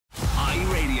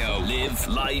Live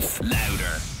life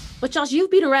louder. But Josh, you've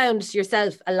been around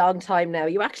yourself a long time now.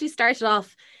 You actually started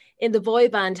off in the boy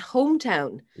band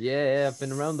Hometown. Yeah, I've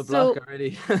been around the block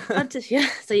already. Yeah,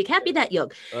 so you can't be that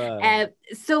young. No.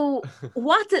 So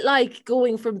what's it like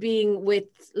going from being with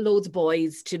loads of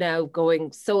boys to now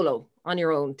going solo on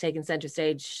your own, taking center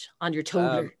stage on your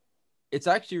Tumblr? It's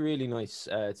actually really nice,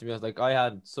 to be honest. Like, I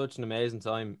had such an amazing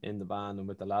time in the band and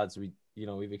with the lads.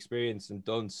 We've experienced and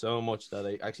done so much that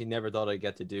I actually never thought I'd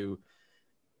get to do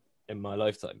in my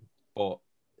lifetime. But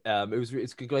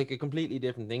it's like a completely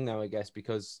different thing now, I guess,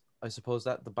 because I suppose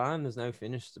that the band has now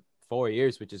finished 4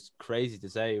 years, which is crazy to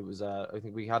say. It was I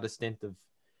think we had a stint of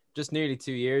just nearly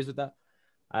 2 years with that,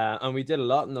 and we did a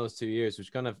lot in those 2 years,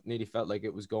 which kind of nearly felt like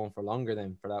it was going for longer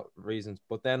then for that reasons.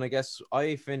 But then I guess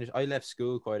I left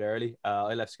school quite early.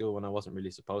 I left school when I wasn't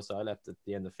really supposed to. I left at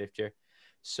the end of 5th year.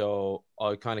 So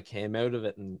I kind of came out of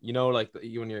it, and like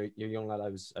when you're young lad, I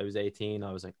was 18.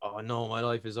 I was like, oh no, my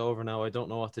life is over now. I don't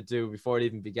know what to do before it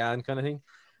even began, kind of thing.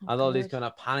 And all these kind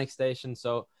of panic stations.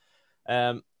 So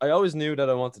I always knew that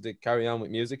I wanted to carry on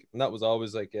with music, and that was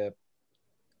always like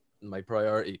my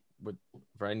priority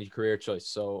for any career choice.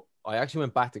 So I actually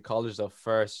went back to college though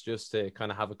first, just to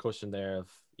kind of have a cushion there of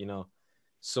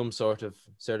some sort of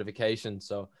certification.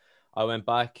 So I went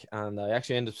back and I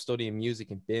actually ended up studying music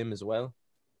in BIM as well.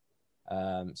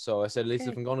 So I said, at least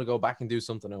if I'm going to go back and do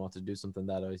something, I want to do something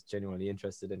that I was genuinely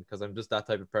interested in, because I'm just that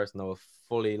type of person that will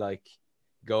fully like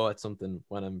go at something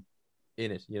when I'm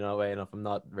in it, and if I'm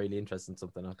not really interested in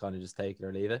something, I'll kind of just take it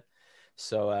or leave it.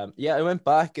 So I went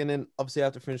back, and then obviously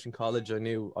after finishing college, I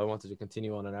knew I wanted to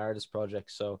continue on an artist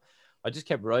project. So I just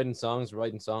kept writing songs.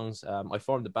 I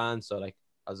formed a band, so like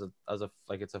as a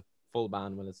like it's a full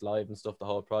band when it's live and stuff, the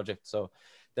whole project. So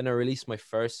then I released my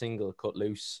first single, Cut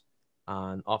Loose.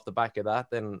 And off the back of that,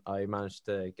 then I managed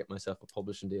to get myself a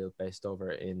publishing deal based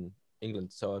over in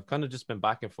England. So I've kind of just been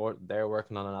back and forth there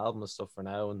working on an album and stuff for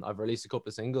now. And I've released a couple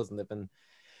of singles, and they've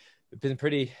been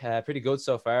pretty good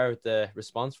so far with the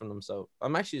response from them. So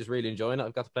I'm actually just really enjoying it.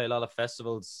 I've got to play a lot of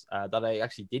festivals that I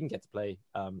actually didn't get to play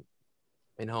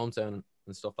in Hometown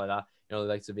and stuff like that. The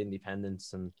likes of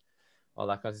Independence and all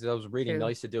that kind of stuff. It was really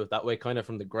nice to do it that way, kind of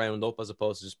from the ground up, as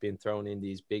opposed to just being thrown in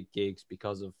these big gigs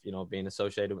because of being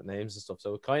associated with names and stuff.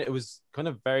 So it was kind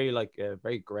of very like a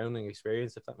very grounding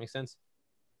experience, if that makes sense.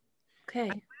 Okay.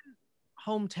 And when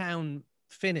Hometown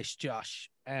finished, Josh,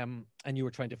 and you were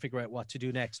trying to figure out what to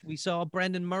do next, we saw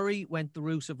Brendan Murray went the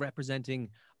route of representing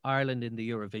Ireland in the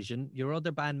Eurovision. Your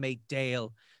other bandmate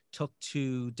Dale took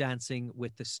to Dancing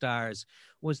with the Stars.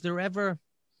 Was there ever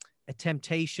a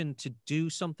temptation to do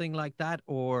something like that,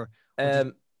 or just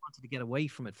wanted to get away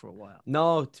from it for a while?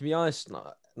 No, to be honest,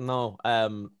 no.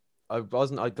 I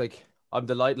wasn't. I'm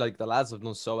delighted. Like, the lads have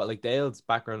done so well. Like, Dale's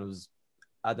background was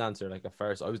a dancer. Like, at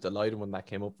first, I was delighted when that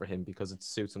came up for him because it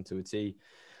suits him to a T,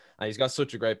 and he's got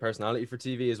such a great personality for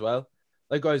TV as well.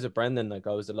 Like, guys with Brendan, like,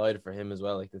 I was delighted for him as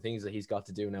well. Like, the things that he's got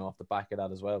to do now off the back of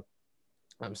that as well.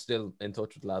 I'm still in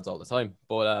touch with the lads all the time,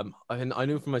 but I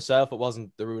knew for myself it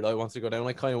wasn't the route I wanted to go down.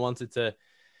 I kind of wanted to,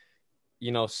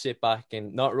 sit back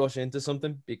and not rush into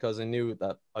something, because I knew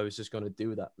that I was just going to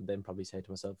do that and then probably say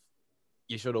to myself,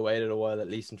 you should have waited a while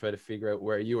at least and try to figure out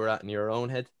where you were at in your own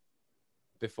head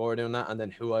before doing that, and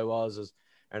then who I was as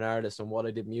an artist and what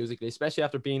I did musically, especially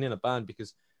after being in a band,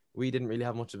 because we didn't really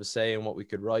have much of a say in what we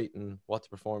could write and what to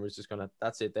perform. It was just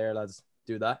that's it there, lads,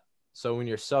 do that. So when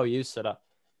you're so used to that,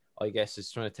 I guess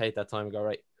it's trying to take that time and go,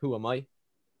 right, who am I?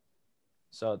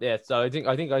 So yeah, so I think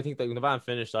that when the band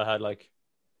finished, I had like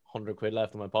 100 quid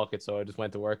left in my pocket, so I just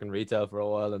went to work in retail for a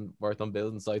while and worked on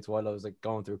building sites while I was like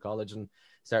going through college, and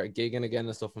started gigging again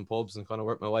and stuff in pubs and kind of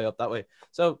worked my way up that way.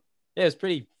 So yeah, it's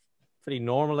pretty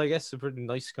normal, I guess. A pretty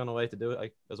nice kind of way to do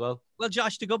it as well. Well,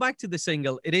 Josh, to go back to the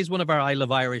single, it is one of our I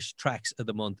Love Irish tracks of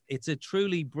the month. It's a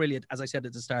truly brilliant, as I said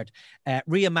at the start,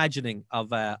 reimagining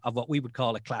of what we would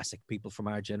call a classic, people from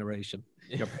our generation.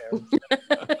 Your parents.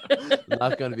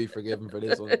 Not going to be forgiven for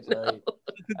this one. Sorry.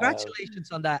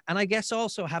 Congratulations on that. And I guess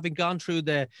also having gone through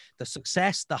the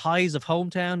success, the highs of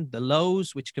Hometown, the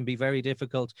lows, which can be very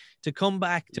difficult, to come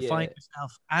back to find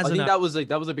yourself as I think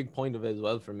that was a big point of it as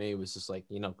well for me. It was just like,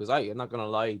 because I'm not going to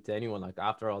lie to anyone, like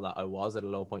after all that, I was at a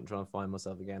low point trying to find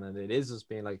myself again. And it is just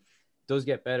being like, it does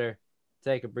get better.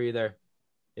 Take a breather.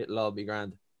 It'll all be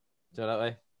grand. So that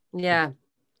way. Yeah.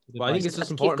 But I think it's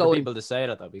just important for people to say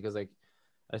that though, because like,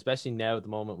 especially now at the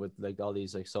moment with like all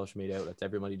these like social media outlets,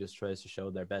 everybody just tries to show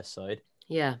their best side.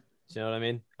 Yeah. Do you know what I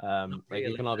mean? Like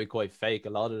it can all be quite fake a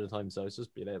lot of the time. So it's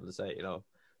just being able to say,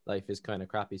 life is kind of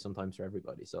crappy sometimes for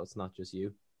everybody. So it's not just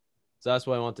you. So that's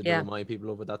why I want to do remind people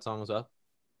of with that song as well.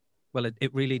 Well,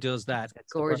 it really does that.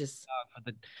 It's gorgeous for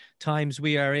the times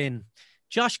we are in.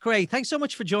 Josh Gray, thanks so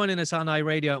much for joining us on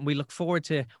iRadio, and we look forward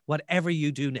to whatever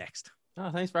you do next. Oh,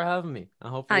 thanks for having me. I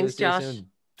hope Thanks, see you Josh. soon.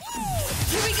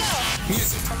 Here we go.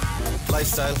 Music,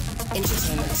 lifestyle,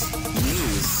 Entertainment.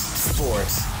 news, sport.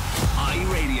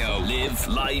 iRadio. Live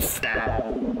life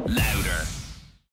louder.